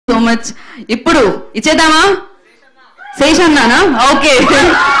Much. ఇప్పుడు ఇచ్చేద్దామా? శేష్ అన్నానా? Okay,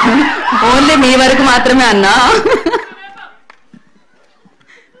 only మీ వరకు మాత్రమే అన్నా.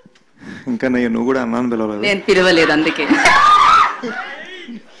 ఇంకా నువ్వు కూడా అన్నాను పిలవలేదు. నేను పిలవలేదు అందుకే.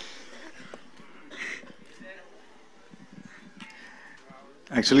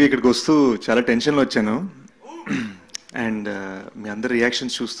 యాక్చువల్గా ఇక్కడికి వస్తూ చాలా టెన్షన్లో వచ్చాను. అండ్ మీ అందరి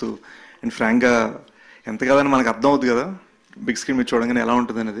రియాక్షన్స్ చూస్తూ అండ్ ఫ్రాంక్గా ఎంత కాదని మనకు అర్థం అవుతుంది కదా బిగ్ స్క్రీన్ మీద చూడగానే ఎలా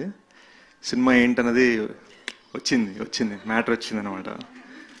ఉంటుంది అనేది, సినిమా ఏంటన్నది వచ్చింది మ్యాటర్ వచ్చింది అనమాట.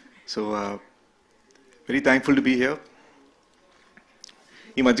 So very thankful to be here.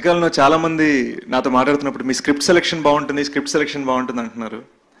 ఈ మధ్యకాలంలో చాలామంది నాతో మాట్లాడుతున్నప్పుడు మీ స్క్రిప్ట్ సెలెక్షన్ బాగుంటుంది అంటున్నారు.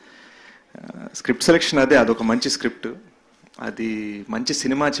 స్క్రిప్ట్ సెలెక్షన్ అదొక మంచి స్క్రిప్ట్. అది మంచి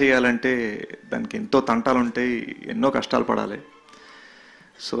సినిమా చేయాలంటే దానికి ఎంతో తంటాలు ఉంటాయి, ఎన్నో కష్టాలు పడాలి.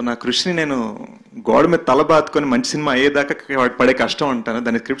 సో నా కృషిని నేను గోడ మీద తల బాదుకొని మంచి సినిమా అయ్యేదాకా పడే కష్టం అంటాను,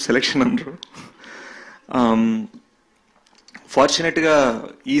 దాని స్క్రిప్ట్ సెలెక్షన్ అంటారు. ఫార్చునేట్గా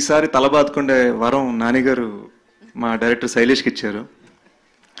ఈసారి తల బాదుకుండే వరం నాని గారు మా డైరెక్టర్ శైలేష్కి ఇచ్చారు.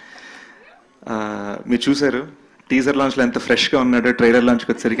 మీరు చూశారు టీజర్ లాంచ్లో ఎంత ఫ్రెష్గా ఉన్నాడో, ట్రైలర్ లాంచ్కి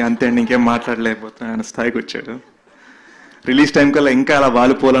వచ్చేసరికి అంతే అండి, ఇంకేం మాట్లాడలేకపోతున్నా ఆయన స్థాయికి వచ్చాడు. రిలీజ్ టైం కల్లా ఇంకా అలా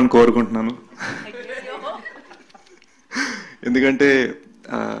వాలిపోవాలని కోరుకుంటున్నాను. ఎందుకంటే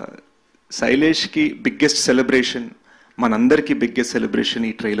శైలేష్కి బిగ్గెస్ట్ సెలబ్రేషన్, మనందరికీ బిగ్గెస్ట్ సెలబ్రేషన్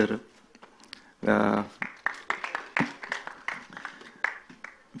ఈ trailer.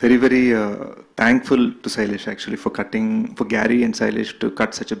 Very very thankful to Shailesh actually for Gary and Shailesh to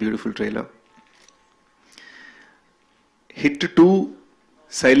cut such a beautiful trailer. Hit 2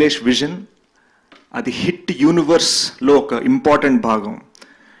 Shailesh vision, అది హిట్ యూనివర్స్లో ఒక ఇంపార్టెంట్ భాగం.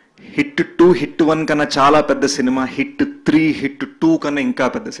 హిట్ 2 హిట్ 1 కన్నా చాలా పెద్ద సినిమా, హిట్ 3 హిట్ 2 కన్నా ఇంకా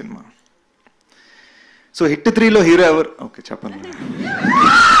పెద్ద సినిమా. సో హిట్ 3లో హీరో ఎవరు? ఓకే చెప్పండి.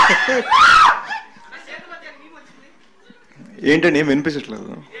 ఏంటండి ఏం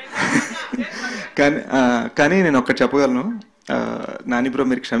వినిపించట్లేదు. కానీ నేను ఒక్కటి చెప్పగలను, నాని బ్రో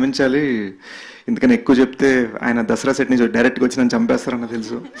మీరు క్షమించాలి, ఎందుకని ఎక్కువ చెప్తే ఆయన దసరా సెట్ నుంచి డైరెక్ట్గా వచ్చి నన్ను చంపేస్తారన్న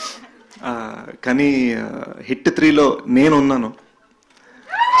తెలుసు. కానీ హిట్ 3లో నేను ఉన్నాను.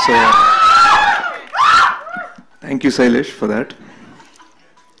 So thank you Shailesh for that.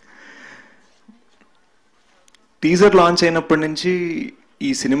 Teaser launch అయినప్పటి నుంచి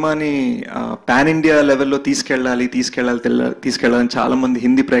ఈ సినిమాని పాన్ ఇండియా లెవెల్లో తీసుకెళ్ళాలని చాలామంది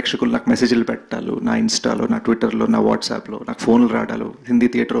హిందీ ప్రేక్షకులు నాకు మెసేజ్లు పెట్టాలి, నా ఇన్స్టాలో, నా ట్విట్టర్లో, నా వాట్సాప్లో నాకు ఫోన్లు రావడాలు, హిందీ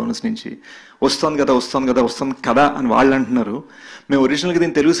థియేటర్ ఓనర్స్ నుంచి వస్తుంది కదా అని వాళ్ళు అంటున్నారు. మేము ఒరిజినల్గా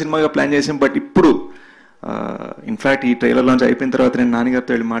దీన్ని తెలుగు సినిమాగా ప్లాన్ చేసాం, బట్ ఇప్పుడు ఇన్ఫ్యాక్ట్ ఈ ట్రైలర్ లాంచ్ అయిపోయిన తర్వాత నేను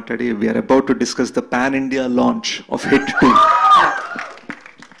నాన్నగారితో వెళ్ళి మాట్లాడి we are about to discuss the pan India launch of hit 2.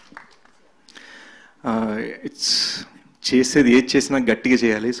 It's ఏది చేసినా గట్టిగా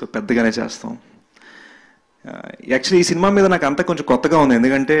చేయాలి, సో పెద్దగానే చేస్తాం. యాక్చువల్లీ ఈ సినిమా మీద నాకు అంతా కొంచెం కొత్తగా ఉంది,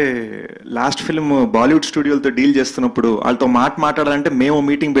 ఎందుకంటే లాస్ట్ ఫిల్మ్ బాలీవుడ్ స్టూడియోలతో డీల్ చేస్తున్నప్పుడు వాళ్ళతో మాట్లాడాలంటే మేము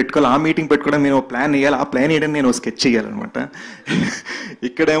మీటింగ్ పెట్టుకోవాలి, ఆ మీటింగ్ పెట్టుకోవడం నేను ప్లాన్ వేయాలి, ఆ ప్లాన్ వేయడం నేను స్కెచ్ చేయాలన్నమాట.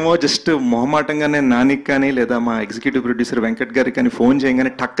 ఇక్కడేమో జస్ట్ మొహమాటంగానే నానికి కానీ లేదా మా ఎగ్జిక్యూటివ్ ప్రొడ్యూసర్ వెంకట్ గారికి కానీ ఫోన్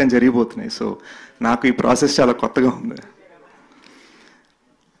చేయగానే టక్ అని జరిగిపోతున్నాయి. సో నాకు ఈ ప్రాసెస్ చాలా కొత్తగా ఉంది.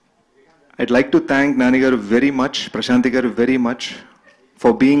 I'd like to thank Nani garu very much, Prashanthi garu very much for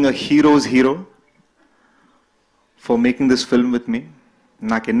being a hero's hero, for making this film with me.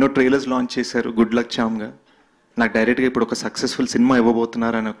 నాకు ఎన్నో ట్రైలర్స్ లాంచ్ చేశారు, గుడ్ లక్ చామ్గా. నాకు డైరెక్ట్గా ఇప్పుడు ఒక సక్సెస్ఫుల్ సినిమా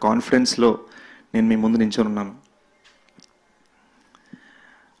ఇవ్వబోతున్నారు అనే కాన్ఫిడెన్స్లో నేను మీ ముందు నించొని ఉన్నాను.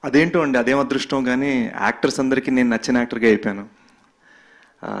 అదేంటో అండి, అదేం అదృష్టం, కానీ యాక్టర్స్ అందరికీ నేను నచ్చిన యాక్టర్గా అయిపోయాను.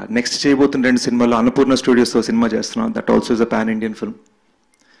 నెక్స్ట్ చేయబోతున్న 2 సినిమాల్లో అన్నపూర్ణ స్టూడియోస్తో సినిమా చేస్తున్నాను, that also is a pan Indian film.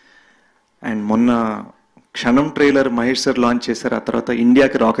 And మొన్న క్షణం ట్రైలర్ మహేష్ సార్ లాంచ్ చేశారు, ఆ తర్వాత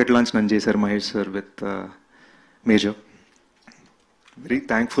ఇండియాకి రాకెట్ లాంచ్ నన్ను చేశారు Mahesh sir with major. Very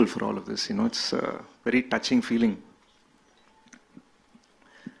thankful for all of this, it's very touching feeling.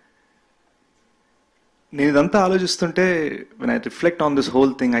 నేను ఇదంతా ఆలోచిస్తుంటే when I reflect on this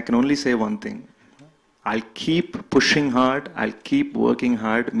whole thing, I can only say one thing, I'll keep pushing hard, I'll keep working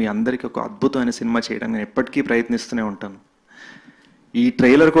hard. మీ అందరికీ ఒక అద్భుతమైన cinema చేయడానికి నేను ఎప్పటికీ ప్రయత్నిస్తూనే ఉంటాను. ఈ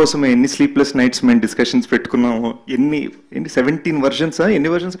ట్రైలర్ కోసం ఎన్ని స్లీప్లెస్ నైట్స్ మేము డిస్కషన్స్ పెట్టుకున్నాము, ఎన్ని 17 వర్షన్సా, ఎన్ని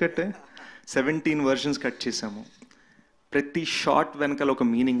వర్షన్స్ కట్టే 17 వర్షన్స్ కట్ చేసాము. ప్రతి షాట్ వెనకాల ఒక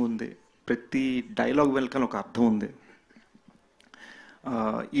మీనింగ్ ఉంది, ప్రతి డైలాగ్ వెనకాల ఒక అర్థం ఉంది.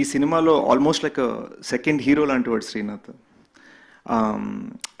 ఈ సినిమాలో ఆల్మోస్ట్ లైక్ సెకండ్ హీరో లాంటి వాడు Srinath.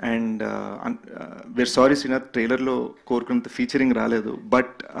 And wear sorry Srinath, ట్రైలర్లో కోరుకున్నంత ఫీచరింగ్ రాలేదు,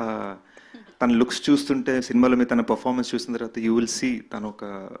 బట్ తన లుక్స్ చూస్తుంటే, సినిమాలో మీద తన పర్ఫార్మెన్స్ చూసిన తర్వాత యూ విల్ సీ తను ఒక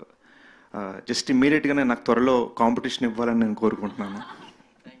జస్ట్ ఇమ్మీడియట్గానే నాకు త్వరలో కాంపిటీషన్ ఇవ్వాలని నేను కోరుకుంటున్నాను.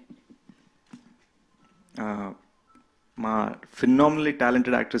 మా ఫినామినలీ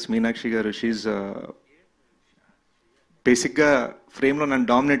టాలెంటెడ్ యాక్ట్రెస్ మీనాక్షి గారు, షీఈ్ బేసిక్గా ఫ్రేమ్లో నన్ను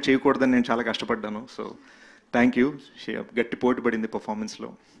డామినేట్ చేయకూడదని నేను చాలా కష్టపడ్డాను. So thank you. షీ గట్టి పోటీ పడింది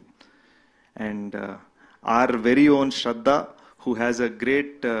పర్ఫార్మెన్స్లో. And are very own Shraddha, who has a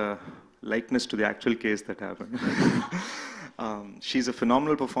great likeness to the actual case that happened. She's a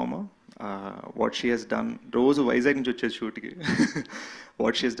phenomenal performer. What she has done, రోజు వైజాగ్ నుంచి వచ్చే షూట్కి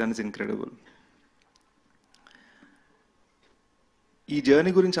what she has done is incredible. ఈ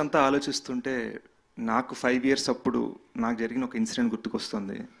journey గురించి అంతా ఆలోచిస్తుంటే నాకు 5 years అప్పుడు నాకు జరిగిన ఒక ఇన్సిడెంట్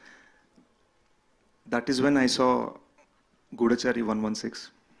గుర్తుకొస్తుంది. That is when I saw గూఢచారి 116.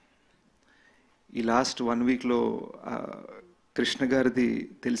 ఈ లాస్ట్ 1 weekలో కృష్ణ గారిది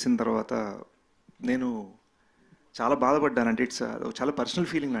తెలిసిన తర్వాత నేను చాలా బాధపడ్డానంటే ఇట్స్ చాలా పర్సనల్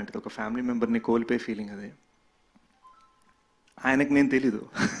ఫీలింగ్ లాంటిది, ఒక ఫ్యామిలీ మెంబర్ని కోల్పోయే ఫీలింగ్ అది. ఆయనకు నేను తెలీదు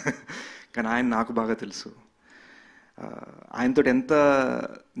కానీ ఆయన నాకు బాగా తెలుసు. ఆయనతో ఎంత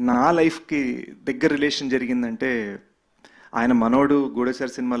నా లైఫ్కి దగ్గర రిలేషన్ జరిగిందంటే, ఆయన మనోడు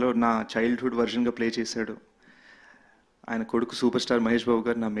గూఢచారి సినిమాలో నా చైల్డ్హుడ్ వర్జన్గా ప్లే చేశాడు. ఆయన కొడుకు సూపర్ స్టార్ మహేష్ బాబు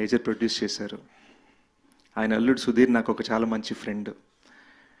గారు నా మేజర్ ప్రొడ్యూస్ చేశారు. ఆయన అల్లుడు సుధీర్ నాకు ఒక చాలా మంచి ఫ్రెండ్.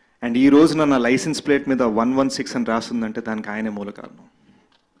 అండ్ ఈ రోజున నా లైసెన్స్ ప్లేట్ మీద 116 అని రాస్తుందంటే దానికి ఆయనే మూల కారణం.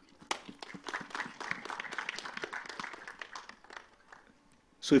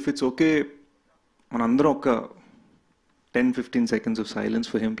 సో ఇఫ్ ఇట్స్ ఓకే, మనందరం ఒక 10-15 seconds of silence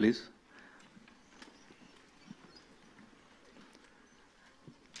for him, please.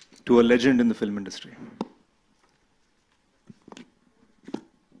 To a legend in the film industry.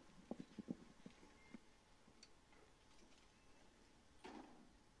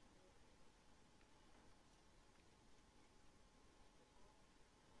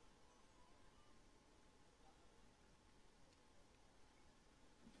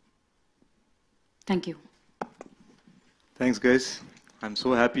 Thank you. Thanks guys. I'm so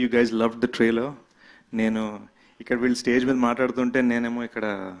happy you guys loved the trailer. నేను ఇక్కడ వీళ్ళు స్టేజ్ మీద మాట్లాడుతుంటే నేనేమో ఇక్కడ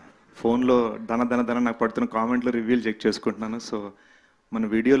ఫోన్లో దన నాకు పడుతున్న కామెంట్లో రివ్యూలు చెక్ చేసుకుంటున్నాను. సో మన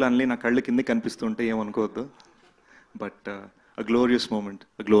వీడియోలు అన్నీ నా కళ్ళు కింద కనిపిస్తుంటే ఏమనుకోవద్దు. But a glorious moment,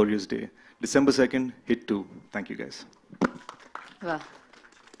 a glorious day. December 2nd, hit 2. Thank you guys.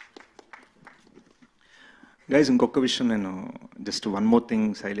 Guys ఇంకొక విషయం, నేను just one more thing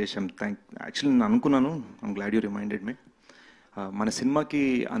Shailesh, actually నేను అనుకున్నాను, I'm glad you reminded me. మన సినిమాకి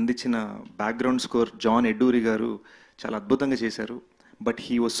అందించిన బ్యాక్గ్రౌండ్ స్కోర్ జాన్ ఎడ్డూరి గారు చాలా అద్భుతంగా చేశారు. But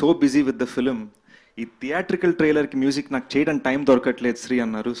he was so busy with the film, ఈ థియేట్రికల్ ట్రైలర్కి మ్యూజిక్ నాకు చేయడానికి టైం దొరకట్లేదు శ్రీ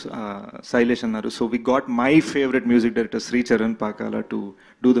అన్నారు, శైలేష్ అన్నారు. So we got my favourite music director Shri Charan Pakala to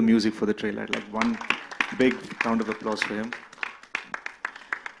do the music for the trailer. Like one big round of applause for him.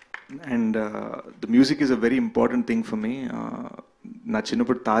 And the music is a very important thing for me. నా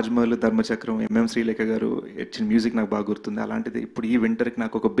చిన్నప్పుడు తాజ్మహల్, ధర్మచక్రం, MM Srilekha గారు ఇచ్చిన music నాకు బాగా గుర్తుంది. అలాంటిది ఇప్పుడు ఈ వింటర్కి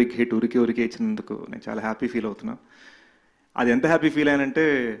నాకు ఒక బిగ్ హిట్ ఉరికి ఇచ్చినందుకు నేను చాలా హ్యాపీ ఫీల్ అవుతున్నా. అది ఎంత హ్యాపీ ఫీల్ అయ్యానంటే,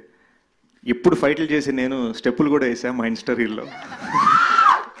 ఎప్పుడు ఫైట్లు చేసి నేను స్టెప్పులు కూడా వేసా మా ఇన్స్టా రీల్లో.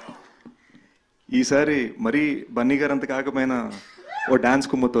 ఈసారి మరీ బన్నీ గారు అంత కాకపోయినా ఓ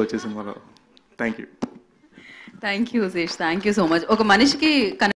డాన్స్ కుమ్మతో వచ్చే సినిమాలో. Thank you. Thank you Sesh, thank you so much. ఒక మనిషికి